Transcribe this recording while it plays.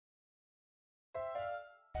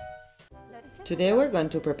Today we're going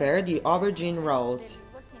to prepare the aubergine rolls.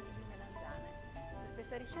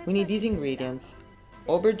 We need these ingredients: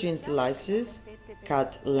 aubergine slices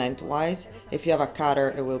cut lengthwise. If you have a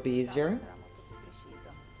cutter, it will be easier.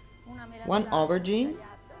 1 aubergine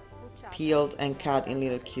peeled and cut in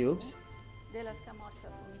little cubes.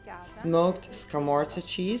 Smoked scamorza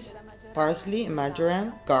cheese, parsley,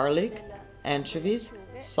 marjoram, garlic, anchovies,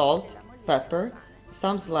 salt, pepper,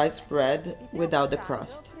 some sliced bread without the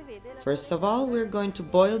crust. First of all, we're going to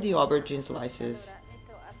boil the aubergine slices.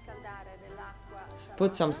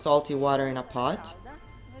 Put some salty water in a pot,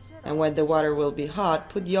 and when the water will be hot,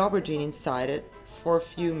 put the aubergine inside it for a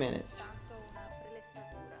few minutes.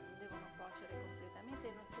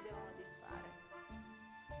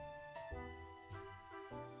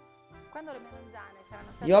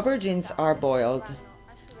 The aubergines are boiled.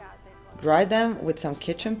 Dry them with some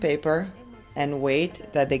kitchen paper and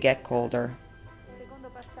wait that they get colder.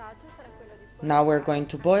 Now we're going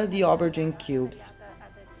to boil the aubergine cubes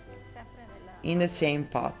in the same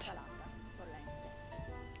pot.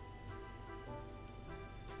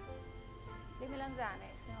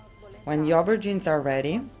 When the aubergines are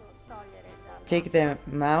ready, take them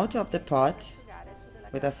out of the pot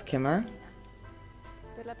with a skimmer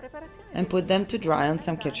and put them to dry on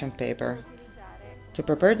some kitchen paper. To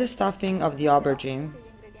prepare the stuffing of the aubergine,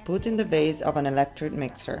 put in the base of an electric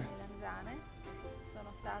mixer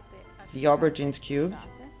the aubergine cubes,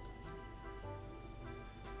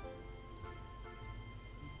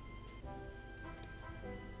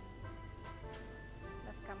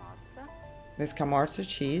 the scamorza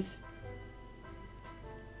cheese,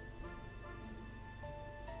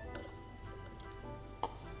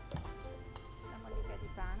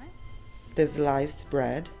 the sliced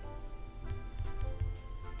bread,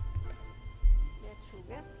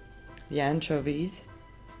 the anchovies,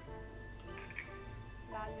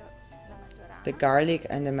 the garlic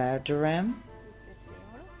and the marjoram,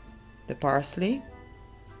 the parsley,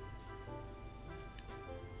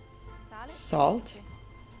 salt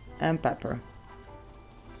and pepper.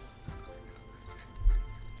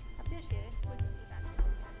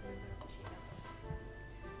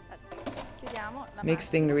 Mix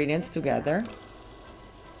the ingredients together.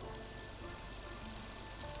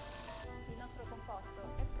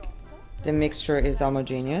 The mixture is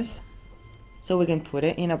homogeneous, so we can put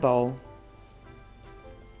it in a bowl.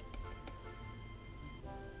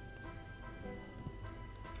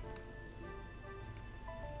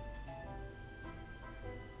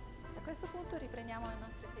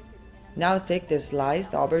 Now take the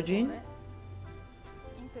sliced aubergine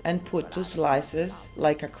and put 2 slices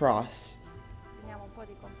like a cross.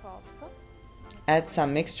 Add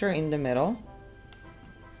some mixture in the middle.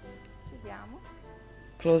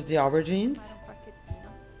 Close the aubergines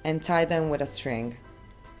and tie them with a string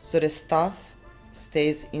so the stuff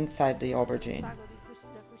stays inside the aubergine.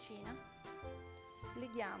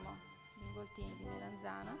 Leghiamo gli involtini di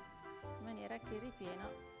melanzana in maniera che il ripieno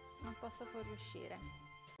non possa fuoriuscire.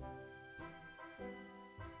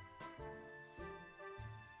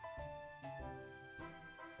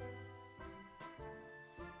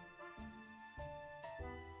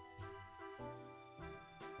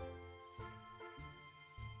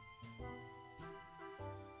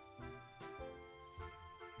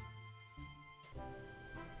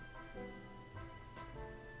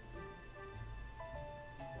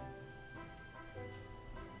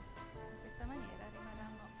 In questa maniera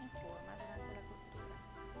rimarranno in forma durante la cottura.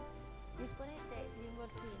 Disponete gli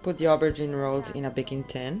involtini. Put the aubergine rolls in a baking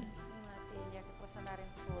tin. In una teglia che possa andare in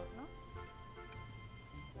forno.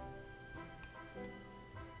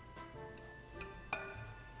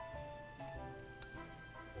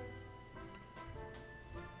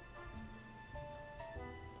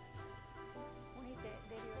 Unite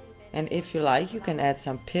dei rioli And if you like, you can add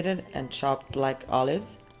some pitted and chopped black olives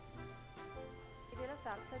e della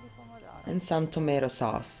salsa di pomodoro. and some tomato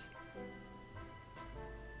sauce.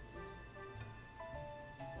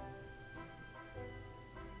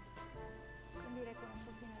 Condire con un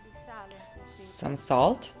pochino di sale, Some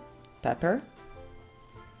salt, pepper.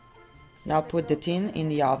 Now put the tin in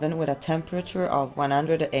the oven with a temperature of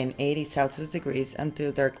 180 Celsius degrees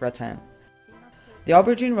until they're gratin. The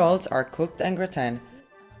aubergine rolls are cooked and gratin.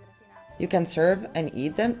 You can serve and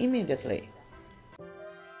eat them immediately.